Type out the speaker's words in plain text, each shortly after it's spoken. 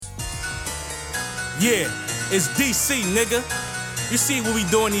Yeah, it's DC, nigga. You see what we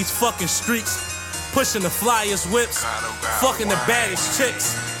do in these fucking streets? Pushing the flyers, whips, fucking the baddest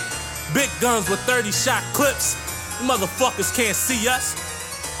chicks. Big guns with 30-shot clips. You motherfuckers can't see us.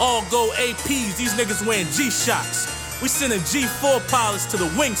 All go APs, these niggas wearing G-Shocks. We sending G4 pilots to the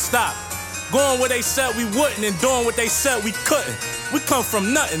Wingstop. Going where they said we wouldn't and doing what they said we couldn't. We come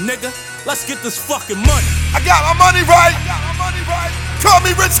from nothing, nigga. Let's get this fucking money. I got my money right. Call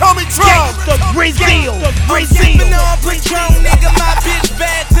me rich homie Tron. Brazil. I'm sippin' on Patron, nigga. My bitch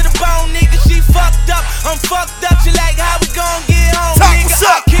bad to the bone, nigga. She fucked up. I'm fucked up. She like how we gon' get home, nigga.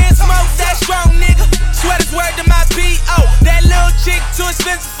 I can't smoke that strong, nigga. Sweater's word to my P.O. That little chick too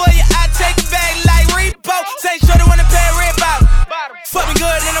expensive for you. I take it back like repo. Say sure they wanna pay a red bottle. Fuck me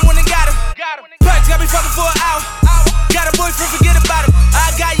good, then I went and got him. Perks got me fucking for an hour. Got a boyfriend, forget about him. I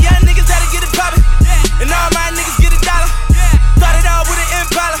got young niggas that'll get it poppin'. And all my niggas get $1. Thought it all with an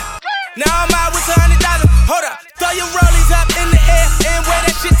Impala. Now I'm out with $100. Hold up, throw your rollies up in the air and wear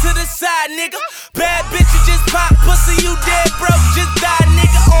that shit to the side, nigga. Bad bitch, you just pop pussy, you dead broke, just die,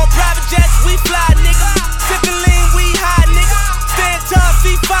 nigga. On private jets, we fly, nigga. Sippin' lean, we high, nigga. Stand tough,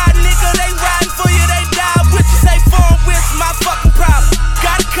 V5, nigga. They riding for you, they die with you. Say phone with my fucking problem.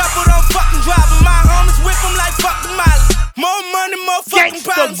 Got a couple, don't fucking drive 'em. My homies whip 'em like fucking Molly. More money, more fucking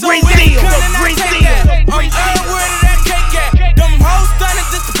problems. So when they come and I take that, I'm where did that cake at? Them hoes stunning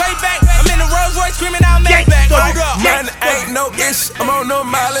just to pay back. I'm in the Rolls Royce screaming out Maybach. Hold up. Man, ain't no issue. I'm on no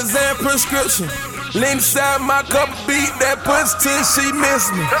mileage and prescription. Lean inside my cup of beat that pussy till she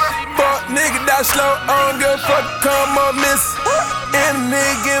miss me. Fuck nigga that slow on, girl, fuck come or miss. And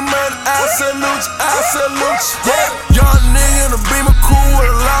nigga in money, I salute you, I salute you. Yeah, young nigga in a Beamer cool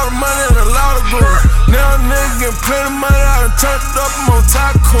with a lot of money and a lot of gold. Now nigga get plenty of money, I done turned it up, I'm on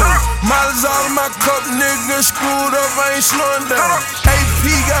tycoon. Mileage all in my cup, nigga screwed up, I ain't slowing down. AP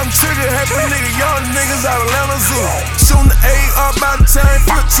got them trigger happy nigga, young niggas out of Atlanta Zoo. Shooting the A up by the time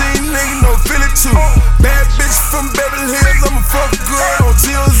 15, nigga, no Philly too. Bad bitch from Beverly Hills, I'ma fuck good on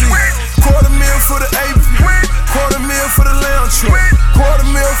TLZ. $250,000 for the AP, $250,000 for the lounge truck,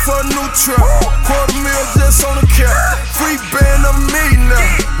 $250,000 for a new truck, $250,000 just on the cap. Free band, I'm a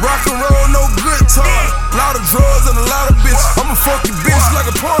millionaire. Rock and roll, no good talk. Lot of drugs and a lot of bitches. I'ma fuck your bitch like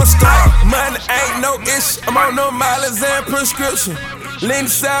a porn star. Money ain't no issue. I'm on no mileage and prescription. Lean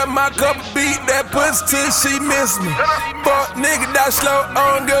inside my cup of beat that pussy till she miss me. Fuck nigga that slow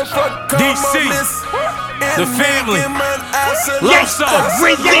on, girl, fuck come on miss. The family. Let's go,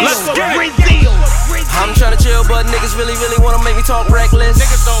 Brazil. I'm tryna chill, but niggas really wanna make me talk reckless.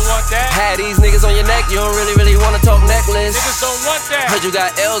 Niggas don't want that. Had these niggas on your neck, you don't really wanna talk necklace. Niggas don't want that. Heard you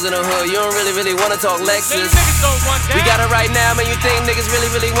got L's in the hood, you don't really wanna talk Lexus. Niggas don't want that. We got it right now, man, you think niggas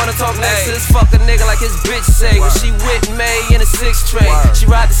really wanna talk Nexus. Fuck a nigga like his bitch say, when she with May in a 6 tray. She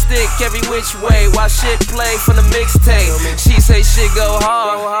ride the stick every which way, while shit play from the mixtape. She say shit go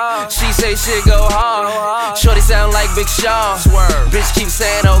hard, she say shit go hard. Shorty sound like Big Sean, bitch keep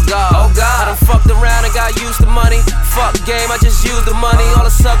saying oh God. I done fucked around and got used to money. Fuck game, I just use the money. All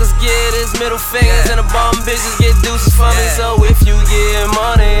the suckers get is middle fingers, and the bum bitches get deuces from me. So if you get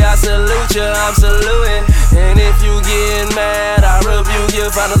money, I salute you, I'm saluting. And if you get mad, I rebuke you,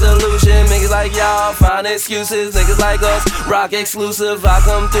 find a solution. Niggas like y'all find excuses, niggas like us rock exclusive. I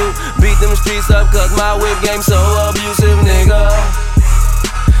come through, beat them streets up, cause my whip game so abusive, nigga.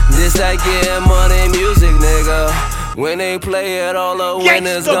 This that get money music, nigga. When they play it, all the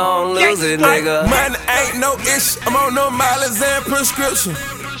winners gon' lose it, nigga. Money ain't no issue. I'm on no mileage and prescription.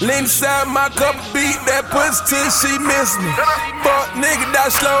 Lean inside my cup of beat that pussy till she miss me. Fuck nigga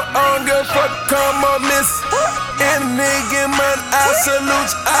that slow on, girl, fuck come or miss. And nigga in money, I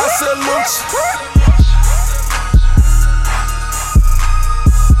salute you, I salute you.